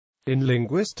In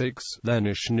linguistics,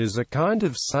 lenition is a kind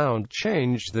of sound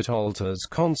change that alters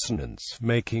consonants,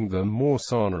 making them more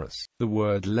sonorous. The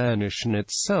word lenition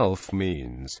itself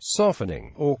means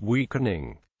softening or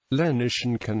weakening.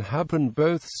 Lenition can happen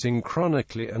both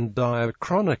synchronically and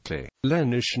diachronically.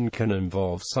 Lenition can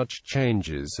involve such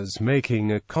changes as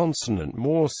making a consonant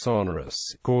more sonorous,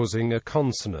 causing a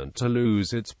consonant to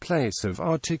lose its place of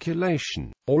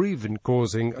articulation, or even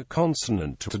causing a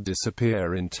consonant to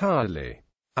disappear entirely.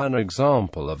 An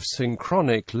example of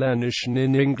synchronic lenition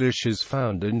in English is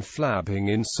found in flapping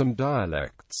in some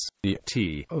dialects. The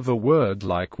T of a word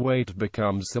like wait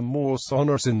becomes the more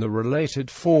sonorous in the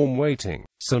related form waiting.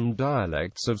 Some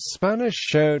dialects of Spanish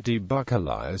show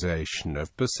debuccalization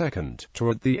of per second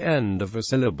toward the end of a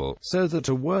syllable, so that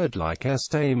a word like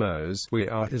estamos we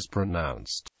are is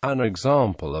pronounced. An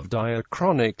example of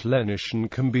diachronic lenition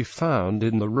can be found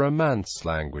in the Romance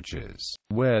languages,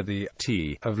 where the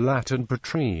T of Latin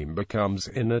patrem becomes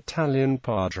in Italian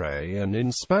padre and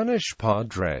in Spanish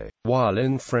padre, while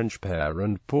in French père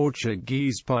and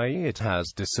Portuguese pai it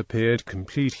has disappeared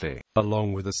completely.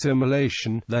 Along with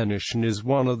assimilation, lenition is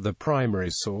one of the primary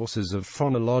sources of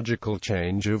phonological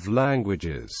change of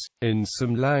languages. In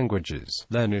some languages,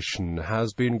 lenition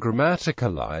has been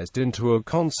grammaticalized into a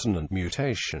consonant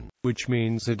mutation, which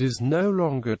means it is no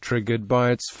longer triggered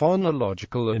by its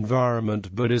phonological environment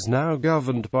but is now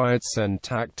governed by its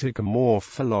syntactic and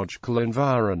morphological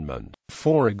environment.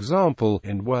 For example,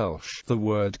 in Welsh, the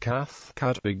word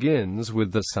cat begins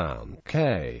with the sound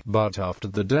k, but after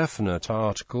the definite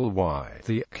article y,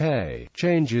 the k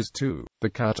changes to the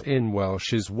cat in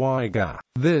Welsh is yga.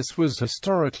 This was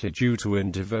historically due to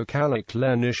untivocalic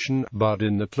lenition, but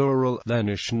in the plural,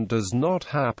 lenition does not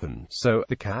happen, so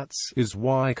the cats is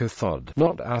ycathod,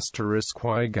 not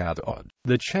 *ygathod.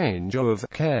 The change of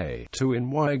k to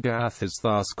in ygath is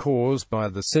thus caused by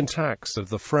the syntax of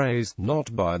the phrase,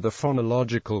 not by the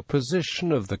phonological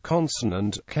position of the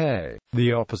consonant k.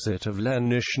 The opposite of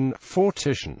lenition,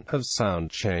 fortition, of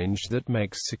sound change that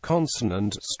makes a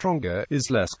consonant stronger, is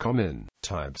less common.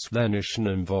 Types. Lenition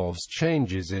involves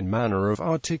changes in manner of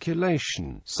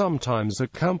articulation, sometimes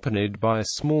accompanied by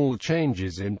small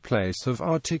changes in place of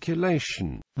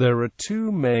articulation. There are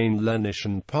two main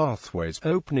lenition pathways,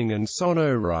 opening and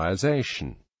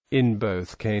sonorization. In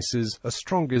both cases, a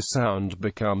stronger sound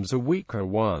becomes a weaker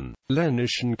one.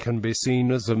 Lenition can be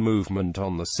seen as a movement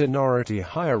on the sonority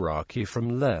hierarchy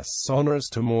from less sonorous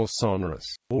to more sonorous,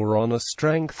 or on a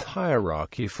strength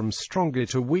hierarchy from stronger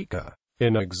to weaker.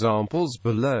 In examples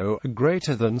below, a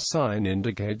greater than sign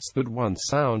indicates that one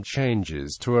sound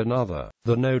changes to another.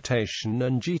 The notation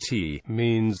NGT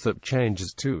means that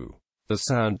changes to. The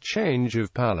sound change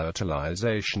of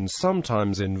palatalization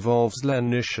sometimes involves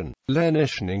lenition.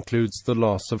 Lenition includes the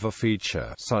loss of a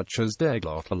feature, such as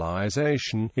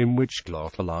deglottalization, in which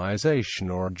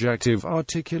glottalization or ejective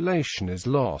articulation is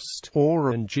lost,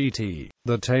 or NGT.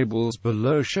 The tables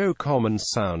below show common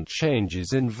sound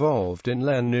changes involved in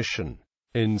lenition.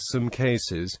 In some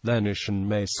cases, lenition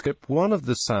may skip one of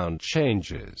the sound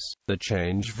changes. The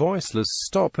change voiceless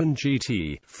stop and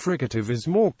GT, fricative is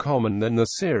more common than the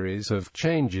series of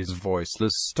changes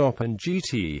voiceless stop and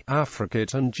GT,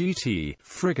 affricate and GT,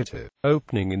 fricative.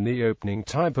 Opening. In the opening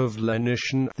type of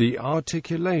lenition, the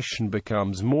articulation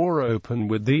becomes more open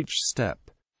with each step.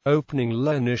 Opening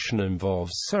lenition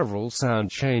involves several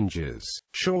sound changes: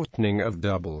 shortening of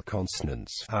double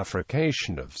consonants,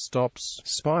 affrication of stops,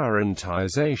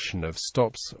 spirantization of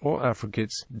stops or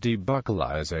affricates,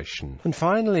 debuccalization, and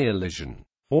finally elision,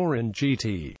 or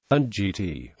NGT, and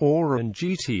GT, or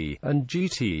NGT, and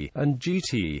GT, and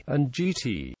GT, and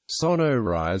GT.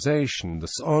 Sonorization. The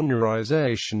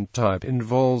sonorization type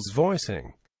involves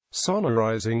voicing.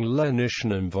 Sonorizing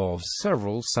lenition involves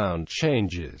several sound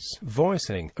changes: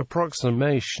 voicing,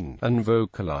 approximation, and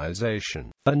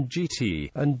vocalization, and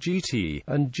GT, and GT,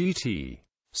 and GT.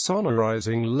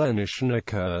 Sonorizing lenition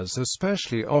occurs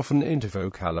especially often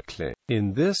intervocalically.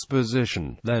 In this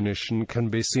position, lenition can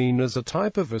be seen as a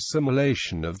type of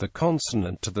assimilation of the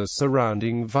consonant to the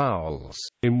surrounding vowels,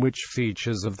 in which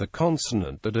features of the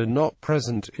consonant that are not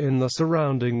present in the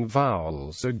surrounding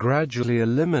vowels are gradually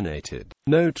eliminated.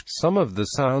 Note, some of the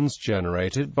sounds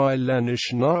generated by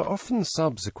lenition are often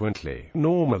subsequently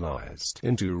normalized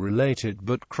into related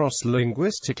but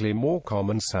cross-linguistically more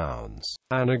common sounds.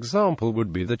 An example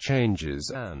would be the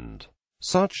changes and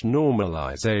Such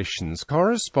normalizations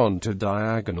correspond to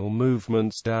diagonal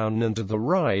movements down and to the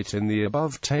right in the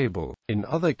above table. In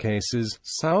other cases,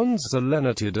 sounds are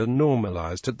lenited and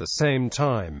normalized at the same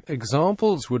time.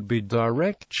 Examples would be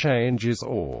direct changes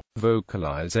or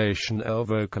vocalization.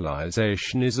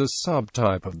 L-vocalization is a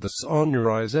subtype of the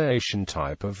sonorization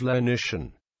type of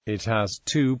lenition. It has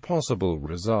two possible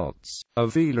results: a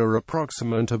velar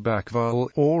approximant, a back vowel,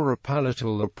 or a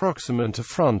palatal approximant, a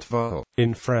front vowel.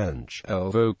 In French,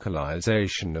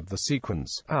 L-vocalization of the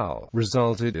sequence al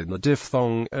resulted in the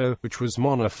diphthong o, which was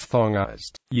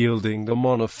monophthongized, yielding the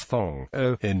monophthong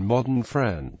o in modern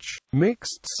French.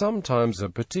 Mixed. Sometimes a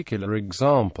particular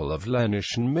example of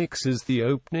lenition mixes the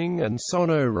opening and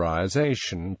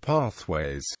sonorization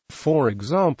pathways. For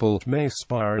example, may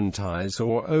spirantize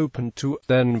or open to,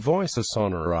 then voice a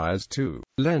sonorized to.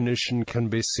 Lenition can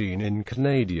be seen in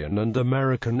Canadian and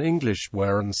American English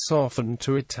where and soften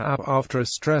to a tap after a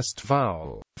stressed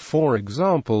vowel. For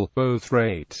example, both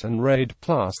rate and raid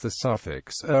plus the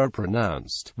suffix are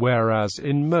pronounced, whereas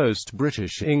in most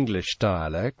British English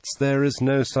dialects there is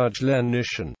no such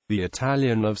lenition. The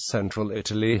Italian of Central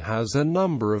Italy has a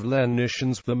number of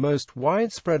lenitions, the most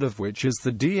widespread of which is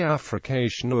the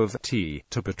deaffrication of t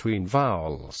to between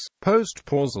vowels.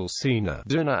 Postpausal sina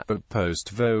dina, but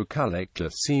post-vocalic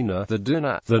sina the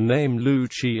dina. The name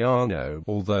Luciano,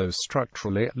 although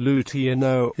structurally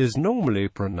Luciano, is normally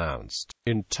pronounced.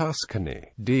 In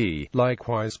Tuscany, d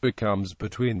likewise becomes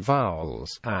between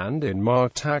vowels, and in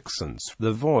marked accents,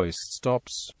 the voiced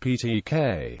stops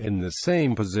ptk in the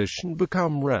same position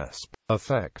become resp.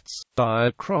 Effects.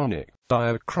 Diachronic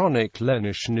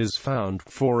lenition is found,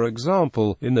 for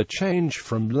example, in the change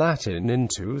from Latin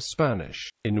into Spanish,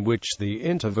 in which the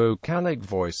intervocalic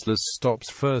voiceless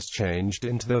stops first changed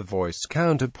into their voiced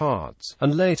counterparts,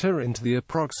 and later into the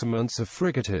approximants of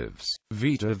fricatives.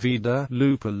 Vita vida,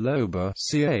 lupa loba,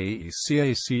 ciae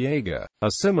ciega.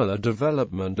 A similar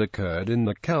development occurred in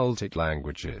the Celtic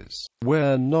languages,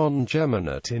 where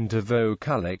non-geminate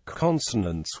intervocalic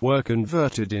consonants were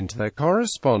converted into their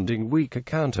corresponding weaker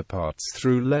counterparts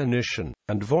through lenition,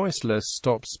 and voiceless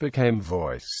stops became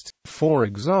voiced. For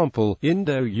example,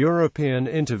 Indo-European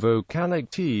intervocalic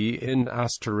t in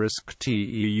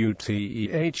 *teuteh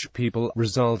people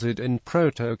resulted in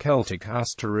Proto-Celtic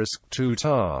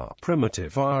 *tutar,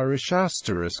 primitive Irish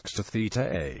 *to theta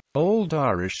a, Old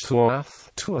Irish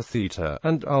tuath theta,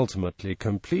 and ultimately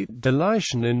complete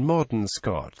deletion in modern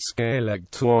Scots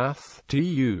Gaelic tuath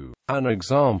tu. An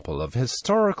example of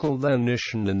historical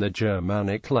lenition in the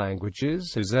Germanic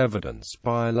languages is evidenced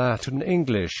by Latin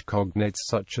English cognates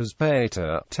such as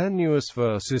pater, tenuous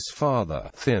versus father,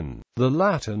 thin. The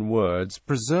Latin words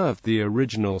preserved the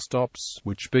original stops,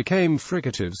 which became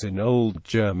fricatives in Old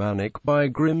Germanic by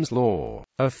Grimm's law.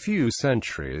 A few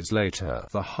centuries later,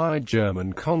 the High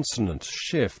German consonant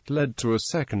shift led to a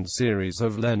second series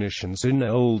of lenitions in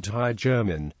Old High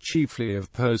German, chiefly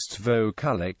of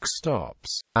post-vocalic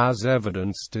stops, as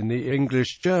evidenced in the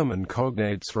English-German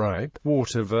cognates ripe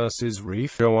water versus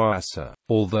reef oasa,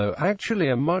 although actually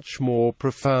a much more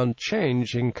profound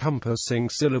change encompassing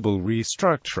syllable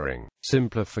restructuring,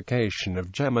 simplification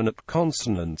of geminate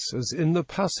consonants as in the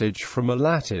passage from a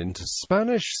Latin to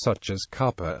Spanish such as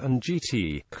cuppa and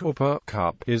gt, cuppa,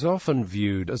 cup, is often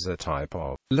viewed as a type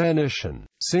of lenition.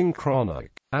 Synchronic,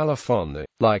 allophonic,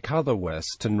 like other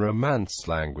Western Romance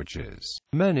languages.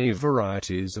 Many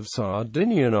varieties of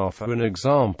Sardinian offer an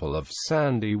example of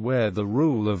Sandi where the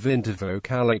rule of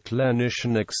intervocalic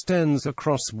lenition extends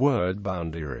across word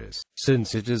boundaries.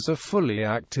 Since it is a fully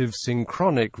active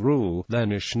synchronic rule,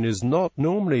 lenition is not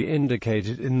normally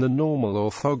indicated in the normal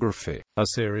orthography. A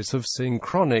series of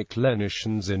synchronic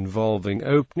lenitions involving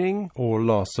opening or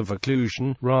loss of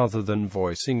occlusion rather than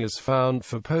voicing is found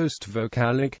for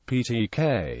post-vocalic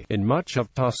ptk in much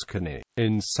of Tuscany.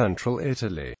 In central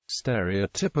Italy,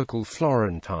 stereotypical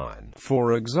Florentine,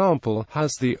 for example,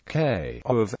 has the k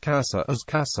of casa as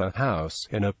casa house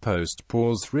in a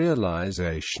post-pause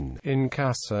realization, in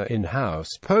casa in house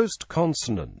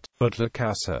post-consonant, but la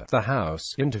casa the house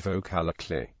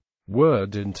intervocalically.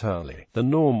 Word internally, the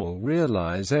normal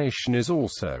realization is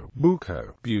also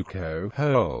buco,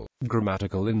 whole.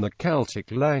 Grammatical in the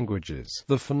Celtic languages,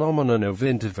 the phenomenon of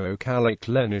intervocalic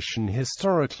lenition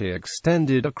historically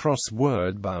extended across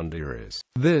word boundaries.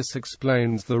 This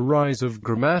explains the rise of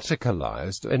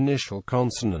grammaticalized initial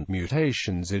consonant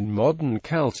mutations in modern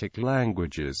Celtic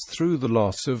languages through the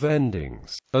loss of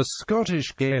endings. A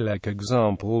Scottish Gaelic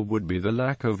example would be the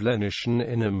lack of lenition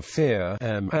in mfr,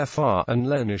 mfr, and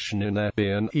lenition in ep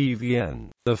and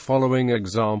evn. The following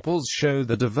examples show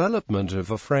the development of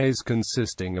a phrase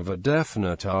consisting of a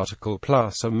definite article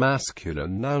plus a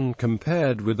masculine noun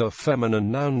compared with a feminine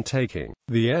noun taking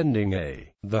the ending a.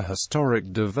 The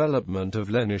historic development of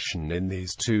lenition in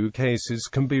these two cases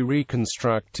can be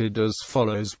reconstructed as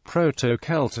follows: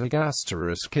 Proto-Celtic *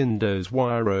 Indos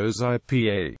Wyros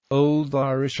IPA, Old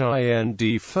Irish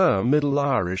IND Fir, Middle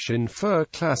Irish Infer,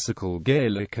 Classical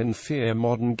Gaelic and Fear,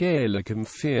 Modern Gaelic and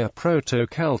Fear,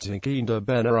 Proto-Celtic Ida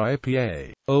Benna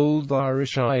IPA, Old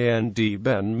Irish IND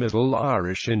Ben, Middle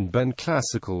Irish in Ben,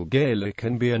 Classical Gaelic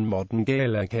and Bian, Modern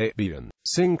Gaelic Abian.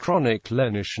 Synchronic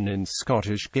lenition in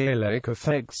Scottish Gaelic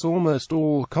affects almost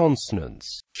all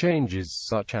consonants. Changes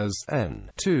such as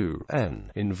n to n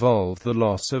involve the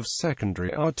loss of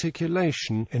secondary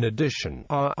articulation. In addition,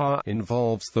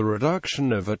 involves the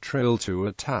reduction of a trill to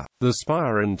a tap. The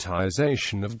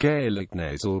spirantization of Gaelic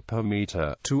nasal per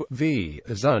meter to v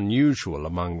is unusual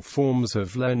among forms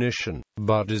of lenition,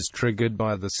 but is triggered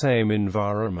by the same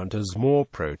environment as more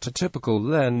prototypical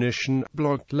lenition,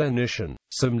 blocked lenition.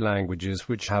 Some languages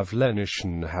which have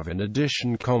lenition have in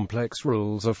addition complex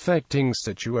rules affecting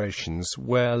situations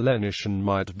where lenition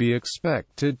might be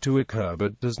expected to occur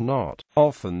but does not,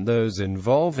 often those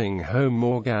involving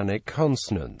home-organic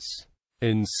consonants.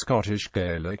 In Scottish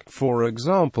Gaelic, for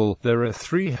example, there are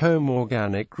three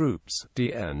home-organic groups,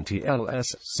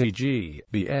 DNTLS-CG,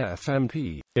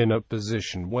 BFMP, in a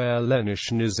position where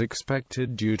lenition is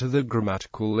expected due to the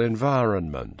grammatical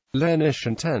environment.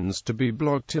 Lenition tends to be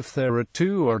blocked if there are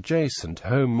two adjacent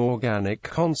home-organic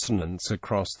consonants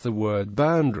across the word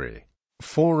boundary.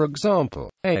 For example,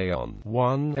 aeon,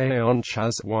 one aeon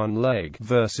chas one leg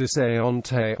versus aeon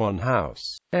te one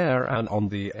house. Air and on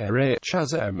the air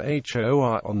chas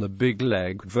mhoi on the big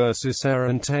leg versus air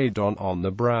and te don on the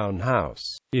brown house.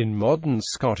 In modern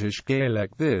Scottish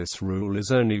Gaelic this rule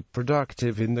is only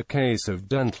productive in the case of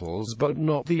dentals but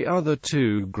not the other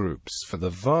two groups for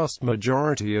the vast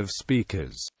majority of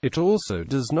speakers. It also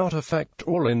does not affect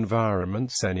all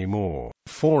environments anymore.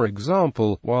 For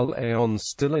example, while aeon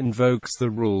still invokes the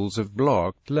rules of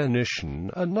blocked lenition,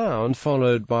 a noun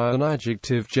followed by an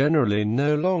adjective generally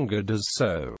no longer does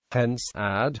so. Hence,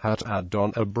 add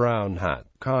on a brown hat,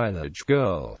 Kylage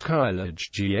girl, Kylage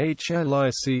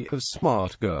GHLIC of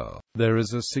smart girl. There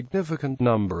is a significant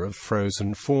number of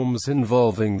frozen forms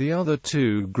involving the other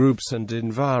two groups and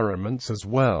environments as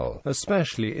well,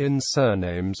 especially in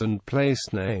surnames and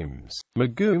place names.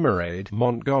 Montgomery,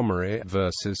 Montgomery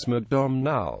versus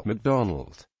Macdonald,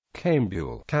 MacDonald.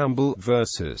 Campbell, Campbell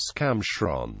versus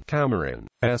Camshron, Cameron.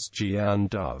 SG and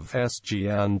Dove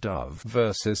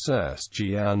versus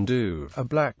SG and Duve, a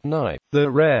black knight. Though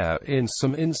rare in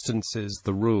some instances,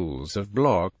 the rules of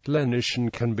blocked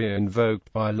lenition can be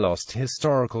invoked by lost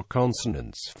historical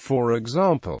consonants. For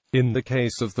example, in the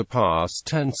case of the past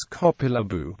tense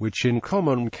copulabu, which in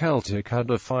Common Celtic had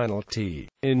a final t,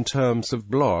 in terms of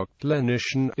blocked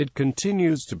lenition, it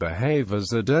continues to behave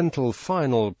as a dental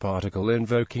final particle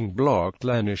invoking blocked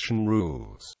lenition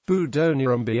rules.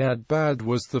 Budonium biad bad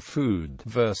was the food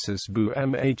versus bu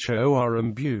mhor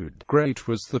imbued. Great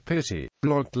was the pity.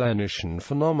 Blocked lenition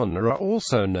phenomena are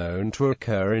also known to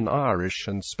occur in Irish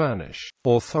and Spanish.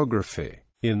 Orthography.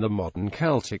 In the modern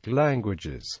Celtic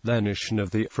languages, lenition of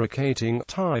the fricating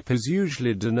type is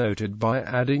usually denoted by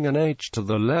adding an H to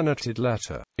the lenited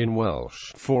letter. In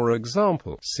Welsh, for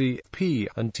example, C, P,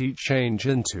 and T change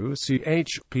into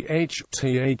CH, PH,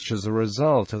 TH as a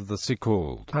result of the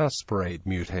so-called aspirate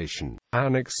mutation.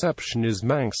 An exception is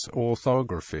Manx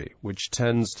orthography, which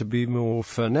tends to be more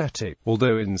phonetic,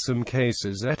 although in some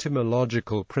cases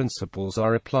etymological principles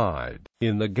are applied.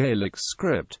 In the Gaelic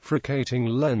script, fricating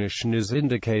lenition is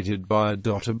indicated by a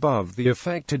dot above the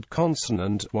affected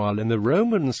consonant, while in the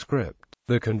Roman script,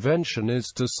 the convention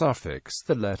is to suffix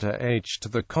the letter H to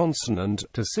the consonant,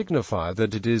 to signify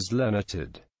that it is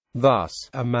lenited. Thus,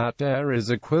 a mater is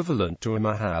equivalent to a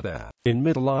mahader. In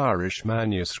Middle Irish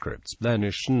manuscripts,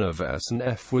 lenition of S and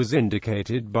F was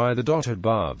indicated by the dot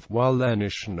above, while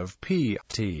lenition of P,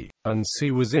 T, and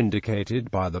C was indicated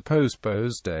by the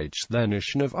postposed H.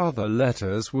 Lenition of other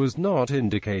letters was not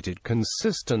indicated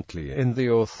consistently in the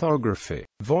orthography.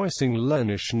 Voicing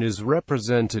lenition is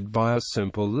represented by a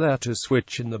simple letter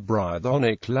switch in the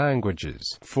Brythonic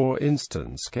languages. For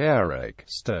instance, Garrick,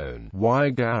 stone,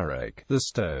 Y Garrick, the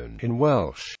stone. shown in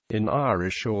Welsh. In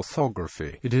Irish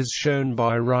orthography, it is shown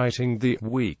by writing the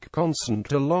weak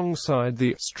consonant alongside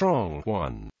the strong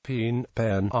one. Peen,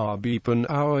 pen, arbepen,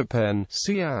 our pen,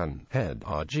 cian, head,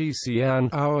 rg, cian,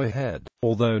 our head.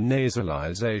 Although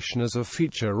nasalization as a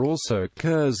feature also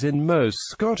occurs in most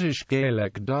Scottish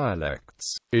Gaelic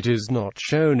dialects, it is not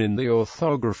shown in the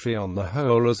orthography on the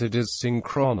whole, as it is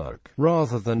synchronic,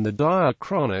 rather than the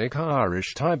diachronic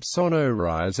Irish type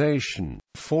sonorization.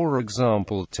 For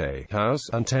example, take house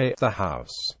and take the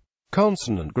house.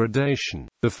 Consonant gradation.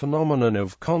 The phenomenon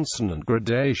of consonant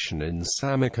gradation in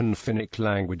Samic and Finnic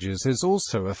languages is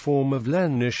also a form of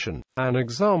lenition. An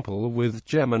example with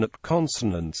geminate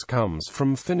consonants comes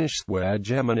from Finnish, where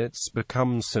geminates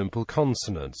become simple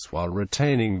consonants while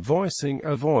retaining voicing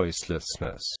or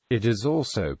voicelessness. It is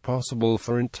also possible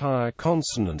for entire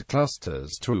consonant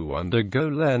clusters to undergo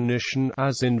lenition,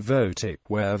 as in Votic,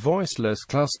 where voiceless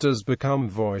clusters become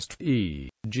voiced,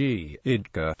 e.g.,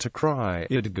 idga, to cry,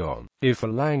 idgon. If a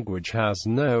language has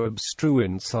no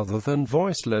obstruents other than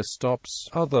voiceless stops,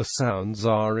 other sounds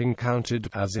are encountered,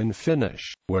 as in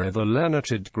Finnish, where the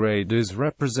lenited grade is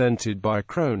represented by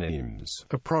chronemes,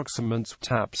 approximants,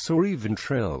 taps, or even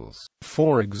trills.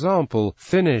 For example,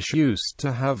 Finnish used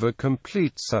to have a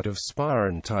complete set of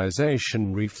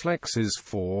spirantization reflexes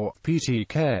for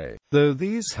ptk, though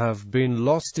these have been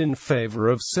lost in favor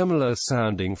of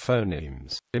similar-sounding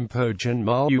phonemes. In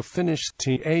Pojänmalu, Finnish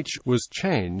th was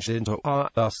changed into r,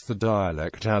 thus the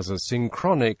dialect has a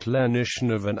synchronic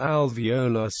lenition of an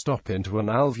alveolar stop into an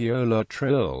alveolar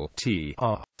trill, t,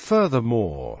 r.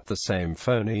 Furthermore, the same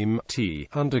phoneme, t,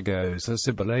 undergoes a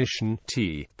sibilation,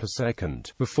 t, per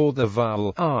second, before the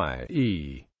vowel I,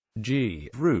 e.g.,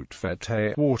 root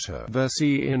vete, water,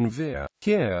 versi in vir.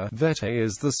 Here, vete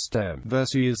is the stem,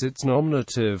 versi is its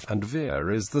nominative, and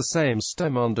vir is the same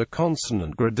stem under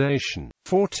consonant gradation.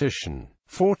 Fortition.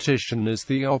 Fortition is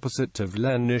the opposite of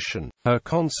lenition, a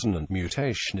consonant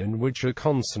mutation in which a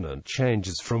consonant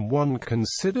changes from one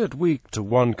considered weak to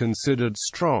one considered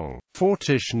strong.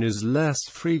 Fortition is less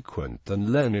frequent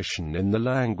than lenition in the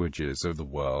languages of the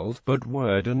world, but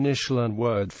word initial and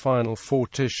word final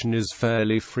fortition is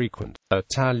fairly frequent.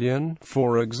 Italian,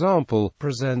 for example,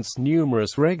 presents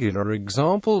numerous regular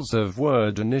examples of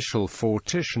word initial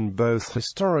fortition both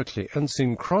historically and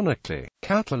synchronically.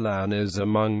 Catalan is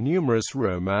among numerous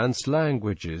Romance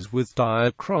languages with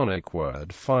diachronic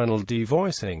word final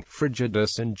devoicing,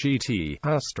 frigidus and gt,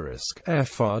 asterisk,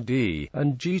 frd,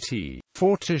 and gt.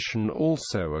 Fortition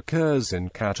also occurs in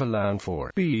Catalan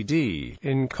for bd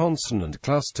in consonant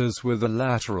clusters with a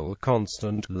lateral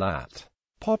consonant lat.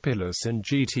 Populus in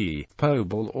gt,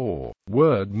 pobl or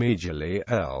word medially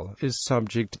l is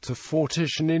subject to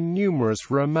fortition in numerous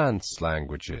Romance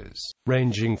languages,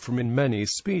 ranging from in many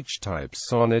speech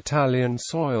types on Italian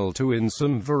soil to in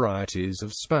some varieties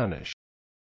of Spanish.